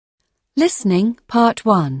Listening Part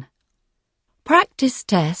 1. Practice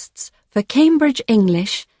tests for Cambridge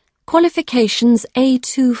English Qualifications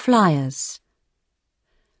A2 Flyers.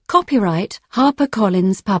 Copyright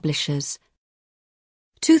HarperCollins Publishers.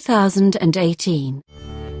 2018.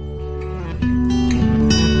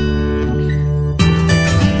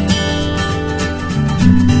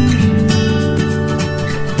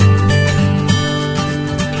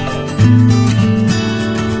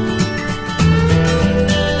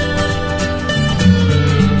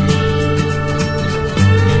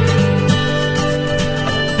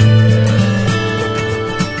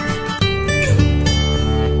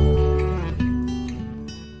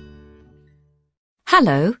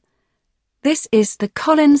 Hello, this is the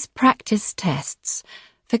Collins Practice Tests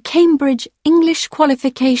for Cambridge English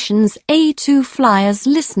Qualifications A2 Flyers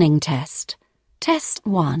Listening Test. Test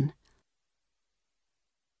 1.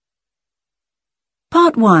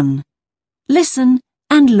 Part 1. Listen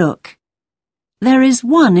and look. There is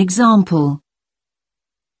one example.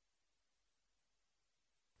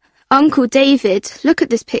 Uncle David, look at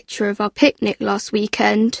this picture of our picnic last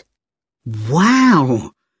weekend.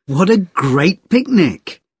 Wow! What a great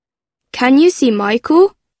picnic! Can you see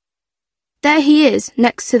Michael? There he is,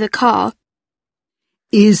 next to the car.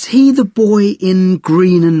 Is he the boy in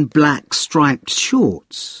green and black striped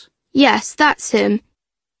shorts? Yes, that's him.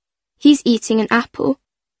 He's eating an apple.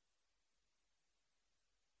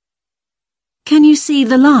 Can you see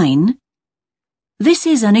the line? This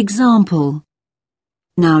is an example.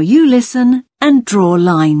 Now you listen and draw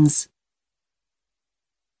lines.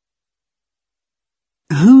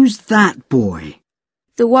 Who's that boy?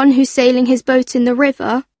 The one who's sailing his boat in the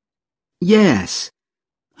river? Yes.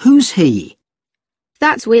 Who's he?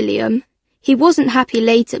 That's William. He wasn't happy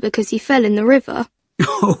later because he fell in the river.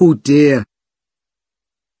 Oh dear.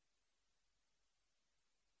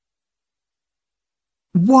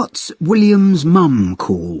 What's William's mum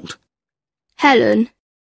called? Helen.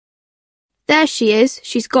 There she is.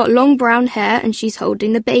 She's got long brown hair and she's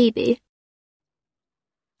holding the baby.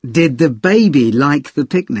 Did the baby like the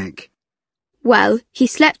picnic? Well, he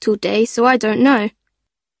slept all day, so I don't know.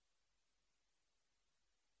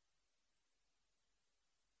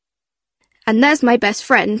 And there's my best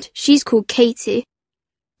friend. She's called Katie.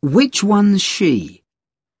 Which one's she?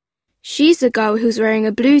 She's the girl who's wearing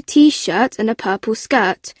a blue t-shirt and a purple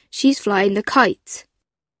skirt. She's flying the kite.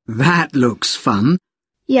 That looks fun.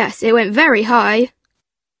 Yes, it went very high.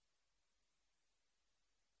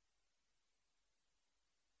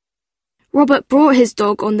 Robert brought his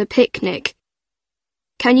dog on the picnic.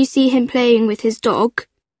 Can you see him playing with his dog?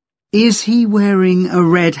 Is he wearing a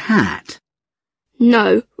red hat?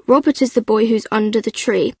 No, Robert is the boy who's under the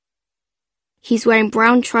tree. He's wearing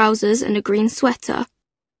brown trousers and a green sweater.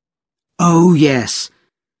 Oh yes,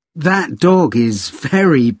 that dog is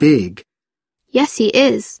very big. Yes, he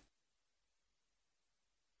is.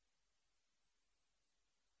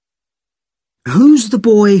 Who's the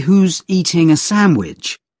boy who's eating a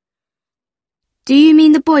sandwich? Do you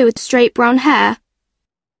mean the boy with straight brown hair?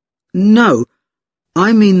 No,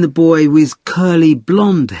 I mean the boy with curly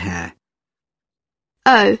blonde hair.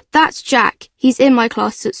 Oh, that's Jack. He's in my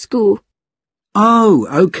class at school. Oh,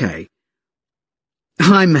 okay.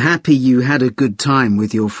 I'm happy you had a good time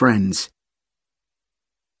with your friends.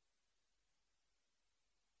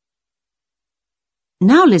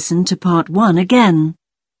 Now listen to part 1 again.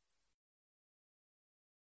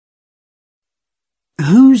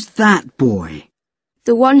 Who's that boy?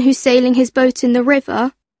 The one who's sailing his boat in the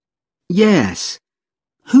river? Yes.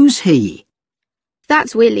 Who's he?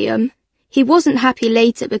 That's William. He wasn't happy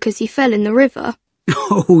later because he fell in the river.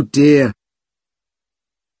 Oh dear.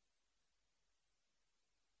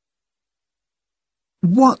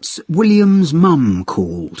 What's William's mum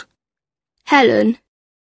called? Helen.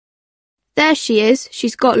 There she is.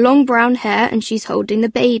 She's got long brown hair and she's holding the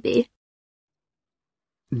baby.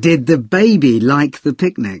 Did the baby like the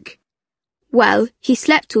picnic? Well, he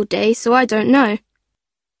slept all day, so I don't know.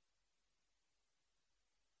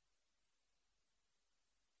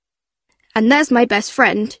 And there's my best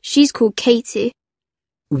friend. She's called Katie.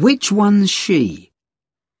 Which one's she?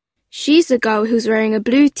 She's the girl who's wearing a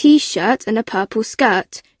blue t-shirt and a purple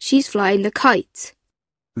skirt. She's flying the kite.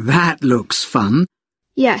 That looks fun.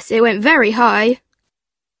 Yes, it went very high.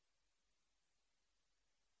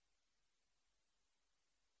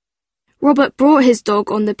 Robert brought his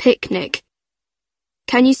dog on the picnic.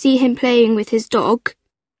 Can you see him playing with his dog?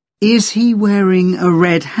 Is he wearing a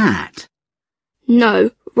red hat?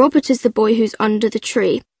 No, Robert is the boy who's under the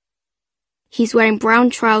tree. He's wearing brown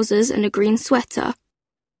trousers and a green sweater.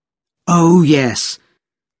 Oh yes,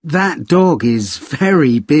 that dog is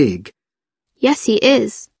very big. Yes, he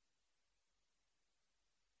is.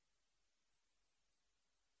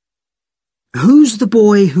 Who's the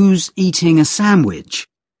boy who's eating a sandwich?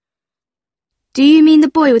 Do you mean the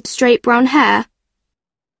boy with straight brown hair?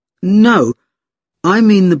 No, I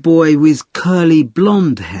mean the boy with curly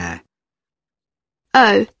blonde hair.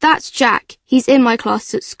 Oh, that's Jack. He's in my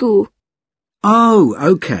class at school. Oh,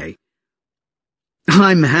 okay.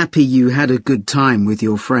 I'm happy you had a good time with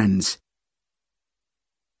your friends.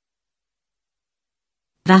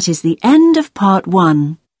 That is the end of part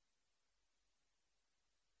 1.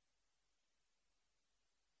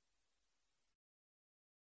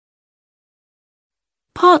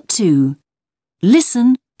 Part 2.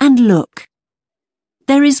 Listen and look.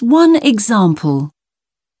 There is one example.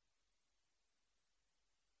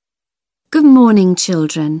 Good morning,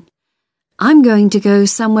 children. I'm going to go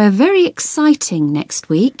somewhere very exciting next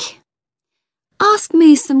week. Ask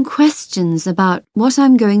me some questions about what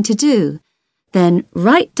I'm going to do, then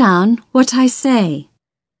write down what I say.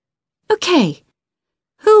 OK,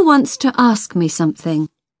 who wants to ask me something?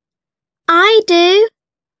 I do.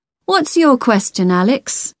 What's your question,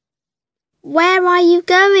 Alex? Where are you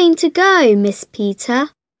going to go, Miss Peter?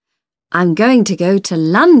 I'm going to go to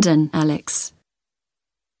London, Alex.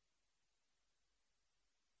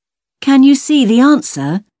 Can you see the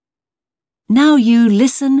answer? Now you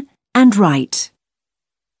listen and write.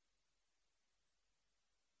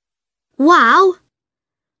 Wow!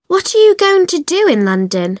 What are you going to do in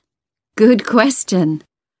London? Good question.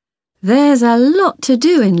 There's a lot to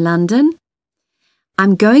do in London.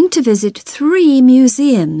 I'm going to visit 3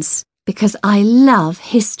 museums because I love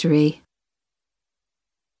history.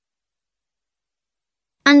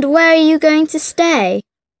 And where are you going to stay?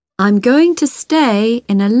 I'm going to stay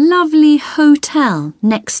in a lovely hotel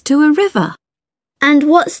next to a river. And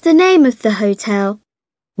what's the name of the hotel?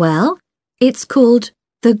 Well, it's called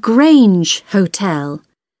the Grange Hotel.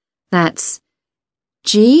 That's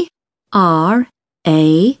Grange.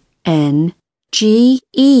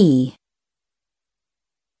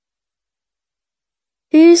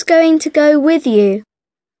 Who's going to go with you?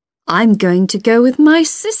 I'm going to go with my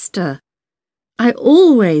sister. I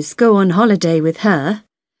always go on holiday with her.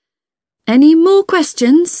 Any more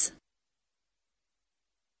questions?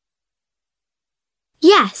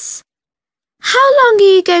 Yes. How long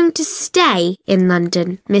are you going to stay in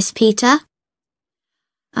London, Miss Peter?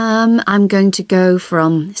 I'm going to go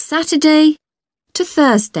from Saturday to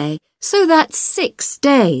Thursday, so that's 6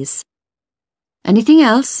 days. Anything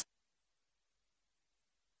else?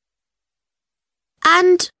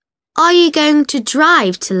 And are you going to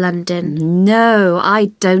drive to London? No,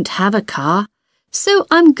 I don't have a car, so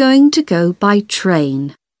I'm going to go by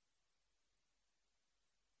train.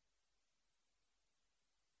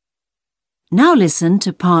 Now listen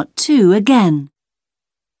to part 2 again.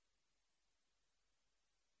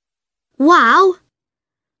 Wow!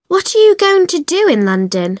 What are you going to do in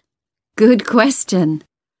London? Good question.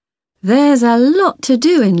 There's a lot to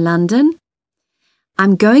do in London.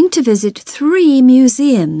 I'm going to visit 3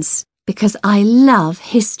 museums because I love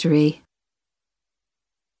history.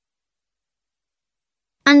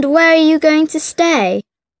 And where are you going to stay?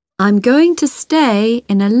 I'm going to stay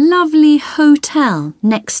in a lovely hotel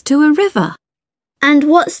next to a river. And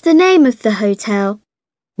what's the name of the hotel?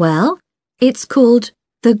 Well, it's called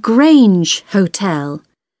the Grange Hotel.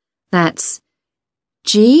 That's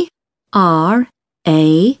Grange.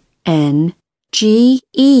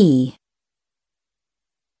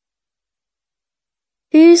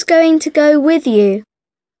 Who's going to go with you?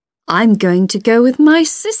 I'm going to go with my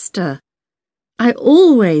sister. I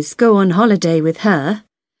always go on holiday with her.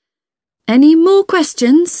 Any more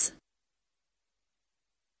questions?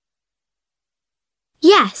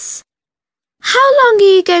 Yes. How long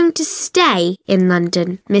are you going to stay in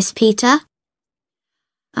London, Miss Peter?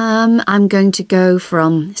 I'm going to go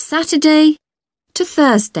from Saturday to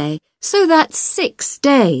Thursday, so that's 6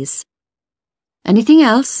 days. Anything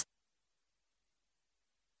else?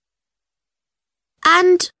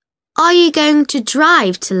 And are you going to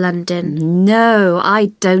drive to London? No,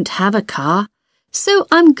 I don't have a car, so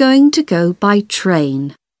I'm going to go by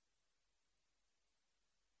train.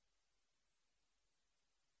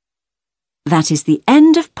 That is the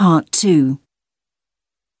end of part 2.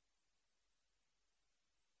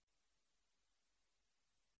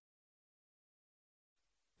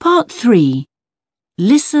 Part 3.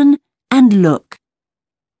 Listen and look.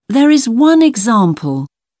 There is one example.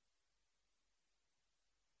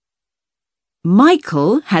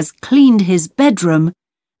 Michael has cleaned his bedroom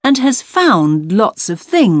and has found lots of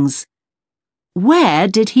things. Where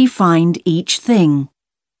did he find each thing?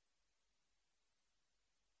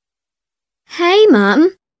 Hey,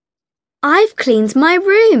 Mum. I've cleaned my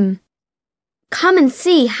room. Come and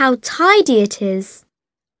see how tidy it is.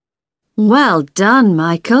 Well done,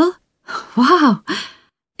 Michael. Wow,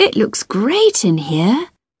 it looks great in here.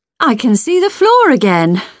 I can see the floor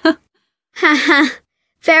again. Haha,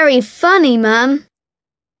 very funny, Mum.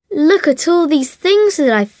 Look at all these things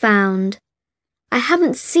that I found. I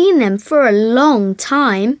haven't seen them for a long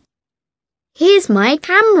time. Here's my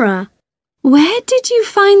camera. Where did you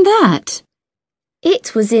find that?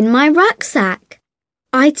 It was in my rucksack.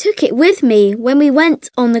 I took it with me when we went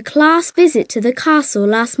on the class visit to the castle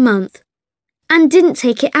last month and didn't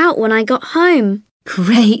take it out when I got home.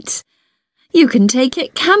 Great. You can take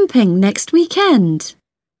it camping next weekend.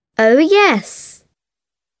 Oh, yes.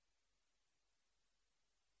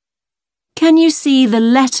 Can you see the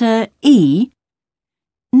letter E?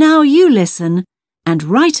 Now you listen and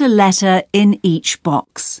write a letter in each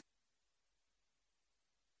box.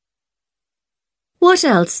 What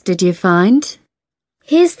else did you find?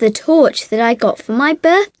 Here's the torch that I got for my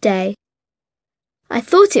birthday. I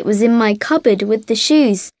thought it was in my cupboard with the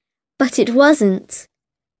shoes, but it wasn't.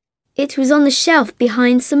 It was on the shelf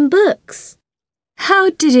behind some books. How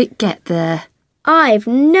did it get there? I've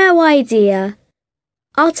no idea.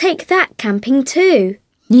 I'll take that camping too.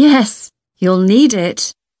 Yes, you'll need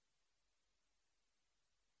it.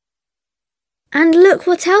 And look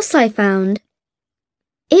what else I found.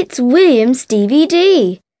 It's William's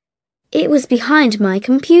DVD. It was behind my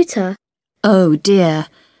computer. Oh dear,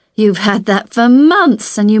 you've had that for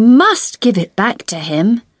months and you must give it back to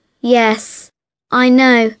him. Yes, I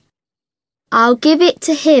know. I'll give it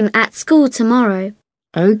to him at school tomorrow.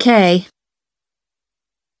 OK.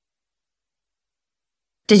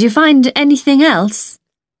 Did you find anything else?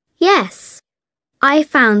 Yes, I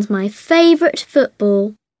found my favourite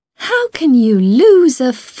football. How can you lose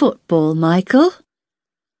a football, Michael?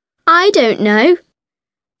 I don't know.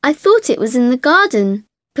 I thought it was in the garden,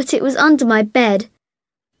 but it was under my bed.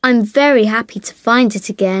 I'm very happy to find it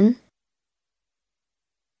again.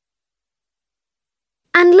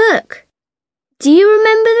 And look, do you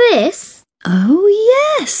remember this? Oh,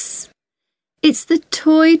 yes. It's the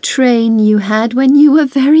toy train you had when you were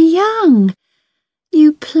very young.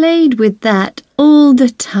 You played with that all the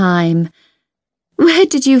time. Where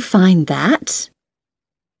did you find that?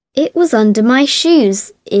 It was under my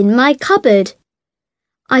shoes, in my cupboard.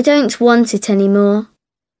 I don't want it anymore.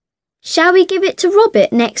 Shall we give it to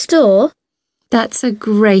Robert next door? That's a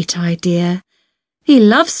great idea. He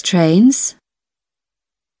loves trains.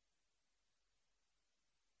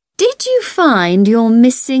 Did you find your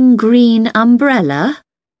missing green umbrella?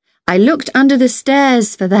 I looked under the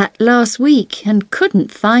stairs for that last week and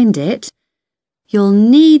couldn't find it. You'll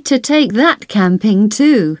need to take that camping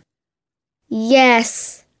too.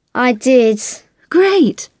 Yes, I did.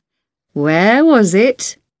 Great. Where was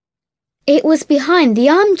it? It was behind the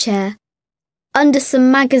armchair, under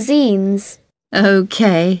some magazines.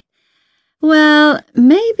 OK. Well,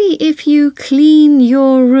 maybe if you clean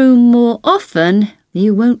your room more often,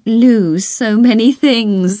 you won't lose so many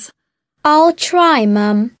things. I'll try,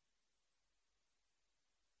 Mum.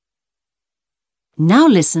 Now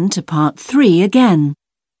listen to part 3 again.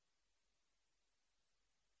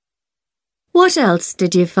 What else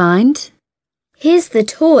did you find? Here's the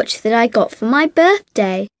torch that I got for my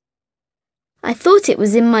birthday. I thought it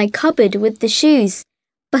was in my cupboard with the shoes,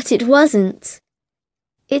 but it wasn't.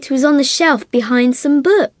 It was on the shelf behind some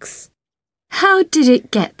books. How did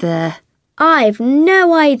it get there? I've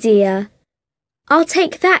no idea. I'll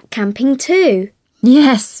take that camping too.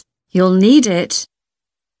 Yes, you'll need it.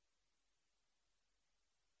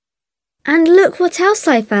 And look what else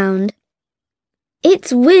I found.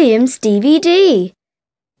 It's William's DVD.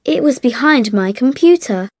 It was behind my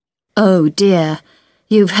computer. Oh dear,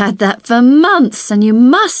 you've had that for months and you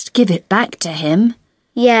must give it back to him.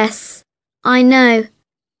 Yes, I know.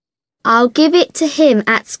 I'll give it to him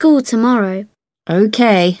at school tomorrow.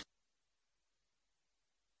 OK.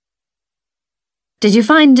 Did you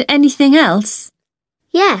find anything else?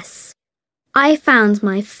 Yes, I found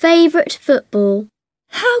my favourite football.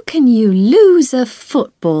 How can you lose a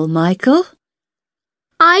football, Michael?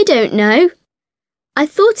 I don't know. I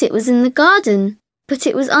thought it was in the garden, but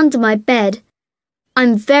it was under my bed.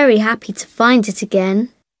 I'm very happy to find it again.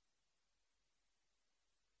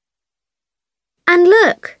 And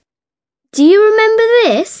look, do you remember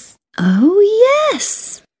this? Oh,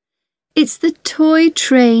 yes. It's the toy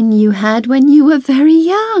train you had when you were very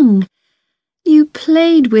young. You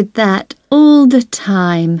played with that all the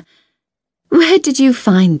time. Where did you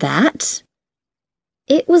find that?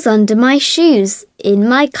 It was under my shoes, in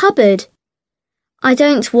my cupboard. I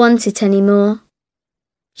don't want it anymore.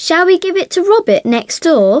 Shall we give it to Robert next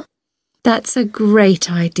door? That's a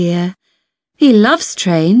great idea. He loves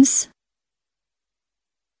trains.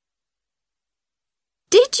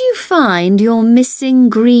 Did you find your missing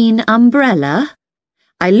green umbrella?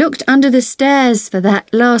 I looked under the stairs for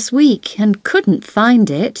that last week and couldn't find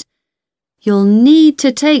it. You'll need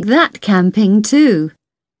to take that camping too.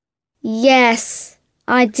 Yes,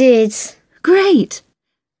 I did. Great.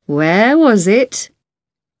 Where was it?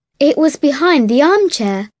 It was behind the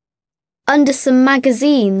armchair, under some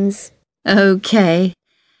magazines. OK.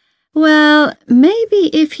 Well, maybe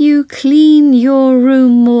if you clean your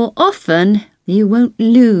room more often, you won't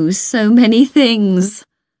lose so many things.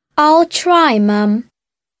 I'll try, Mum.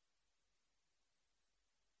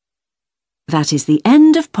 That is the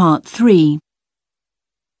end of part 3.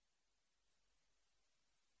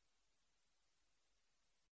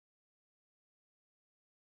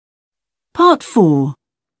 Part 4.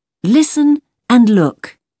 Listen and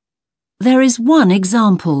look. There is one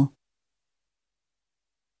example.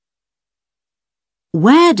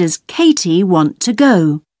 Where does Katie want to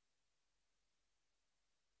go?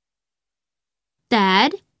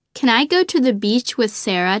 Dad, can I go to the beach with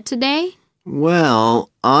Sarah today? Well,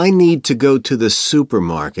 I need to go to the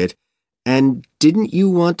supermarket. And didn't you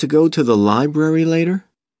want to go to the library later?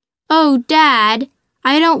 Oh, Dad,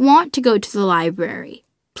 I don't want to go to the library.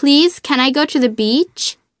 Please, can I go to the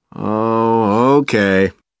beach? Oh,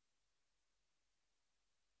 okay.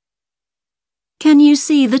 Can you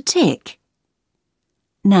see the tick?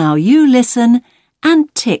 Now you listen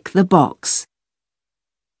and tick the box.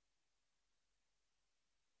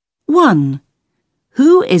 1.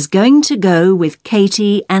 Who is going to go with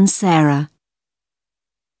Katie and Sarah?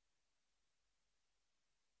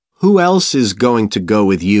 Who else is going to go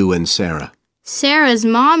with you and Sarah? Sarah's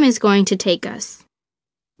mom is going to take us.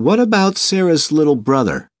 What about Sarah's little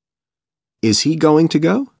brother? Is he going to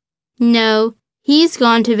go? No, he's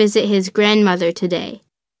gone to visit his grandmother today.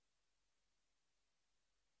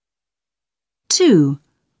 2.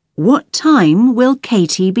 What time will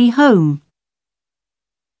Katie be home?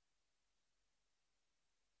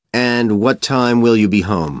 And what time will you be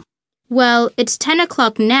home? Well, it's 10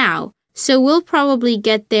 o'clock now, so we'll probably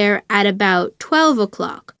get there at about 12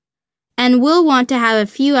 o'clock. And we'll want to have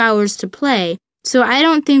a few hours to play, so I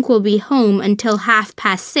don't think we'll be home until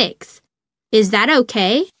 6:30. Is that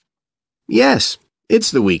okay? Yes,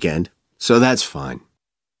 it's the weekend, so that's fine.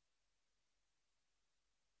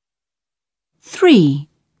 3.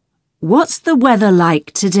 What's the weather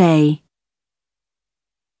like today?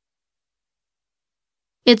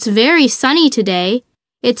 It's very sunny today.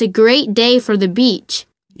 It's a great day for the beach.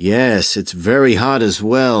 Yes, it's very hot as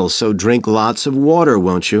well, so drink lots of water,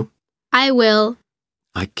 won't you? I will.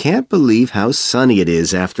 I can't believe how sunny it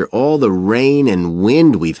is after all the rain and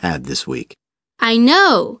wind we've had this week. I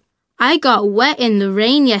know. I got wet in the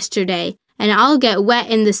rain yesterday, and I'll get wet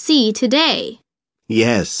in the sea today.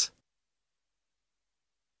 Yes.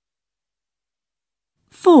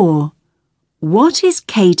 4. What is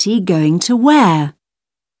Katie going to wear?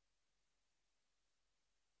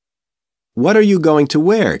 What are you going to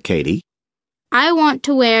wear, Katie? I want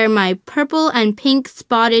to wear my purple and pink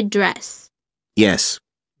spotted dress. Yes,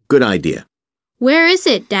 good idea. Where is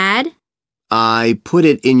it, Dad? I put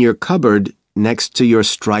it in your cupboard next to your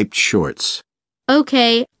striped shorts.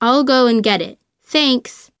 Okay, I'll go and get it.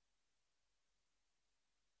 Thanks.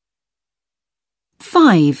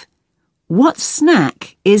 5. What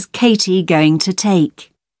snack is Katie going to take?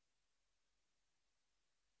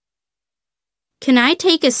 Can I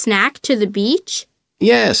take a snack to the beach?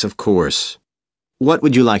 Yes, of course. What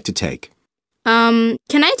would you like to take? Can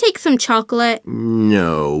I take some chocolate?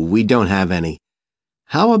 No, we don't have any.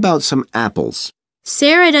 How about some apples?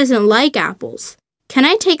 Sarah doesn't like apples. Can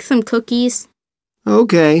I take some cookies?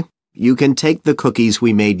 Okay, you can take the cookies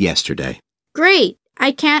we made yesterday. Great,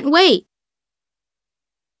 I can't wait.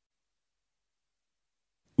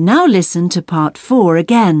 Now listen to part 4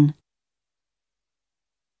 again.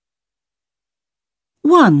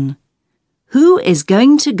 1. Who is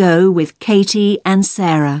going to go with Katie and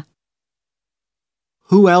Sarah?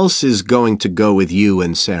 Who else is going to go with you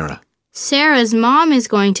and Sarah? Sarah's mom is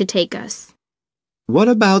going to take us. What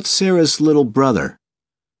about Sarah's little brother?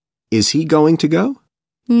 Is he going to go?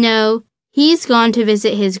 No, he's gone to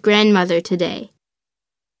visit his grandmother today.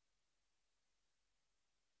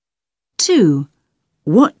 2.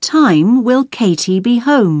 What time will Katie be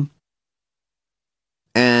home?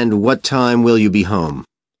 And what time will you be home?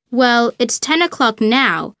 Well, it's 10 o'clock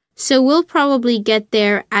now, so we'll probably get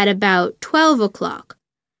there at about 12 o'clock.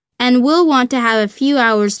 And we'll want to have a few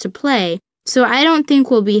hours to play, so I don't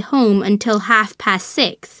think we'll be home until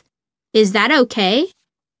 6:30. Is that okay?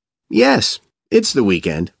 Yes, it's the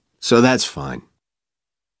weekend, so that's fine.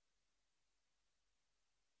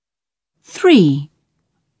 3.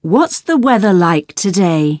 What's the weather like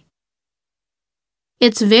today?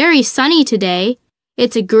 It's very sunny today.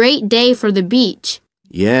 It's a great day for the beach.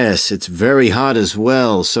 Yes, it's very hot as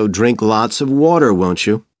well, so drink lots of water, won't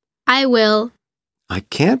you? I will. I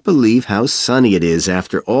can't believe how sunny it is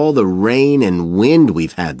after all the rain and wind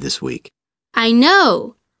we've had this week. I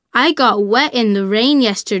know. I got wet in the rain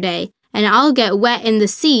yesterday, and I'll get wet in the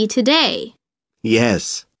sea today.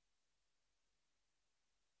 Yes.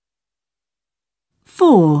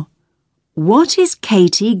 4. What is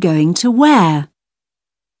Katie going to wear?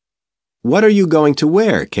 What are you going to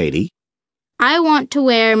wear, Katie? I want to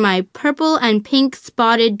wear my purple and pink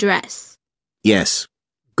spotted dress. Yes,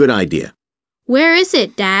 good idea. Where is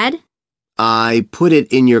it, Dad? I put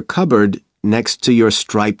it in your cupboard next to your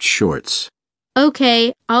striped shorts.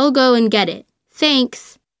 Okay, I'll go and get it.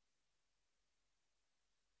 Thanks.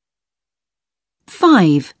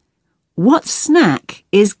 5. What snack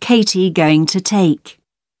is Katie going to take?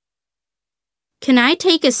 Can I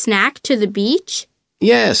take a snack to the beach?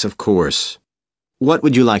 Yes, of course. What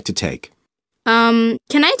would you like to take? Can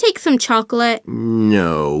I take some chocolate?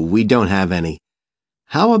 No, we don't have any.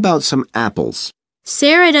 How about some apples?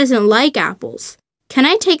 Sarah doesn't like apples. Can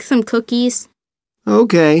I take some cookies?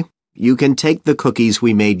 Okay, you can take the cookies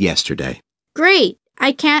we made yesterday. Great!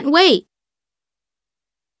 I can't wait.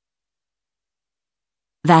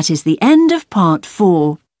 That is the end of part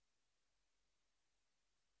 4.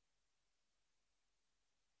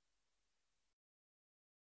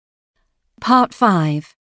 Part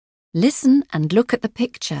 5. Listen and look at the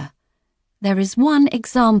picture. There is one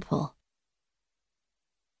example.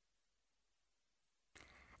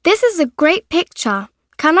 This is a great picture.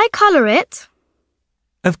 Can I colour it?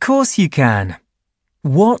 Of course you can.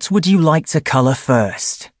 What would you like to colour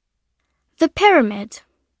first? The pyramid.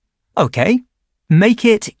 OK, make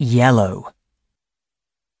it yellow.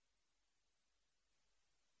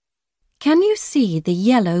 Can you see the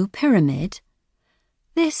yellow pyramid?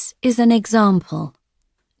 This is an example.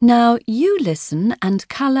 Now you listen and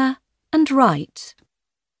colour and write.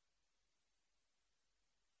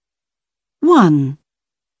 1.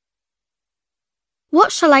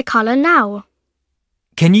 What shall I colour now?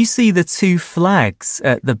 Can you see the 2 flags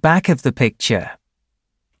at the back of the picture?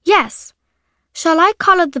 Yes. Shall I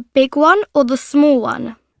colour the big one or the small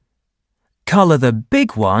one? Colour the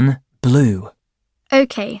big one blue.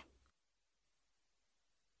 OK.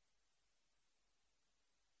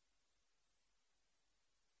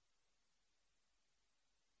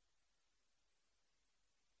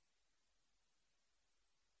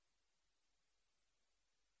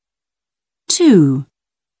 2.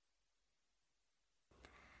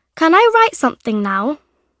 Can I write something now?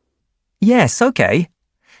 Yes, OK.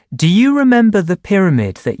 Do you remember the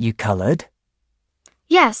pyramid that you coloured?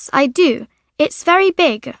 Yes, I do. It's very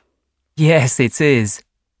big. Yes, it is.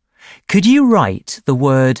 Could you write the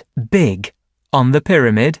word big on the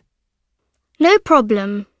pyramid? No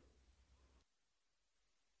problem.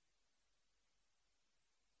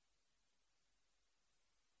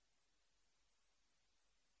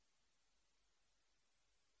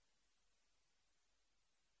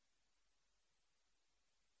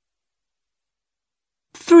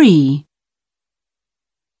 Three.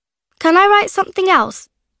 Can I write something else?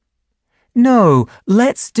 No,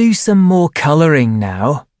 let's do some more colouring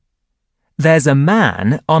now. There's a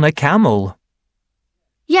man on a camel.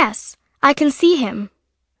 Yes, I can see him.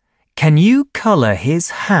 Can you colour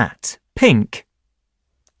his hat pink?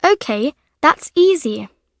 OK, that's easy.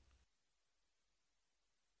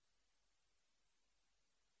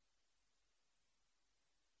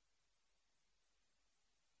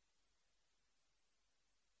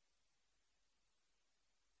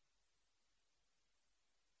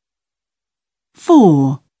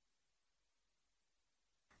 Four.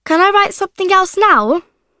 Can I write something else now?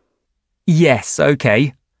 Yes,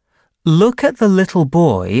 OK. Look at the little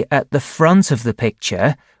boy at the front of the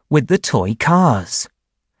picture with the toy cars.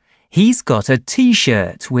 He's got a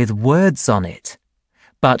T-shirt with words on it,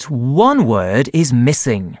 but one word is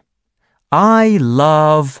missing. I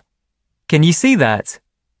love... Can you see that?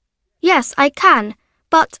 Yes, I can,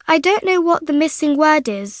 but I don't know what the missing word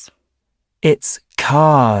is. It's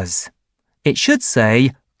cars. It should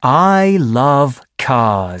say, I love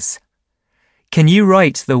cars. Can you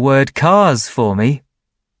write the word cars for me?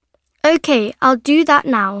 OK, I'll do that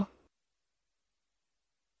now.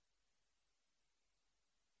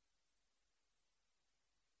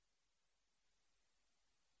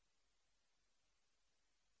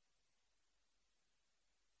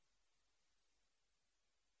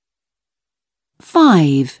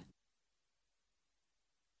 Five.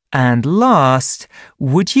 And last,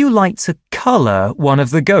 would you like to colour one of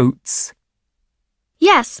the goats?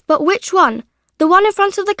 Yes, but which one? The one in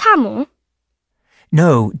front of the camel?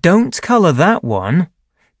 No, don't colour that one.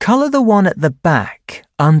 Colour the one at the back,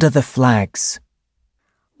 under the flags.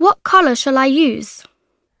 What colour shall I use?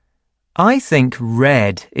 I think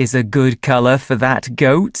red is a good colour for that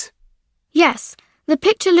goat. Yes, the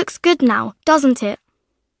picture looks good now, doesn't it?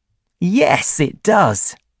 Yes, it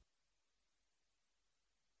does.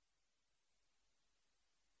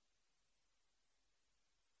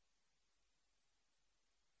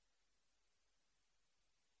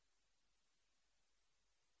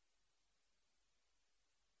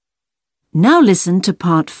 Now listen to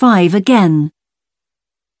part 5 again.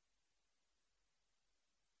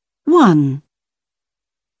 1.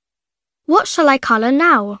 What shall I colour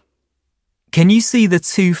now? Can you see the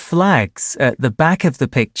two flags at the back of the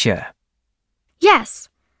picture? Yes.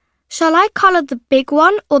 Shall I colour the big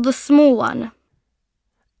one or the small one?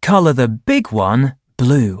 Colour the big one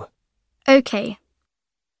blue. OK.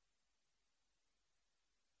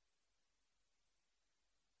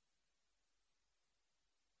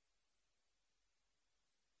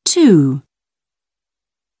 2.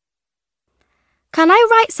 Can I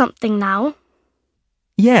write something now?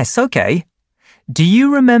 Yes, OK. Do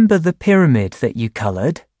you remember the pyramid that you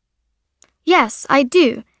coloured? Yes, I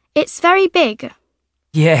do. It's very big.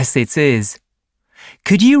 Yes, it is.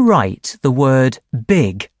 Could you write the word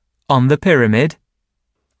big on the pyramid?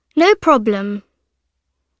 No problem.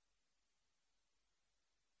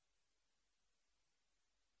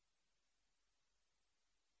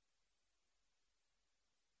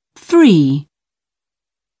 3.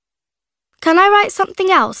 Can I write something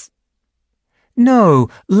else? No,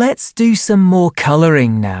 let's do some more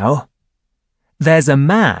colouring now. There's a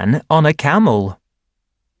man on a camel.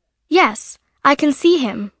 Yes, I can see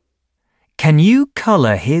him. Can you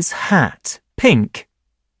colour his hat pink?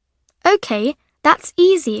 OK, that's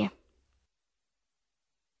easy.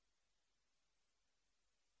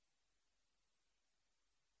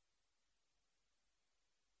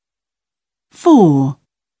 4.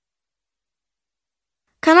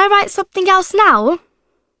 Can I write something else now?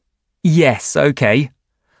 Yes, OK.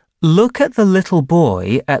 Look at the little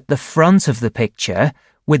boy at the front of the picture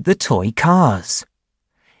with the toy cars.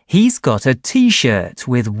 He's got a T-shirt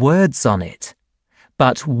with words on it,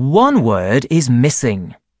 but one word is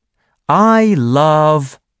missing. I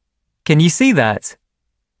love... Can you see that?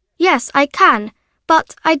 Yes, I can,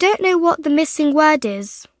 but I don't know what the missing word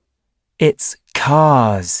is. It's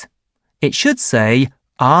cars. It should say,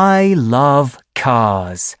 I love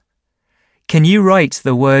cars. Can you write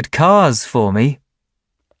the word cars for me?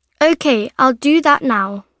 OK, I'll do that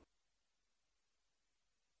now.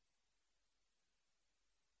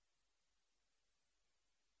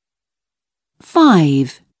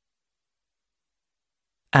 5.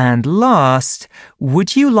 And last,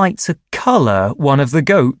 would you like to colour one of the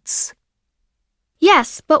goats?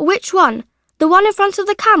 Yes, but which one? The one in front of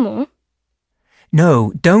the camel?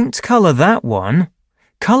 No, don't colour that one.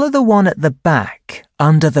 Colour the one at the back,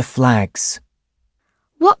 under the flags.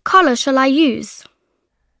 What colour shall I use?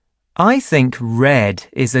 I think red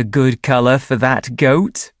is a good colour for that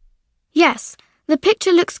goat. Yes, the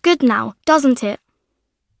picture looks good now, doesn't it?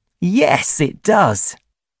 Yes, it does.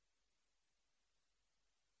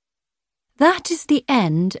 That is the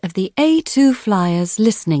end of the A2 Flyers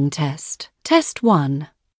listening test. Test 1.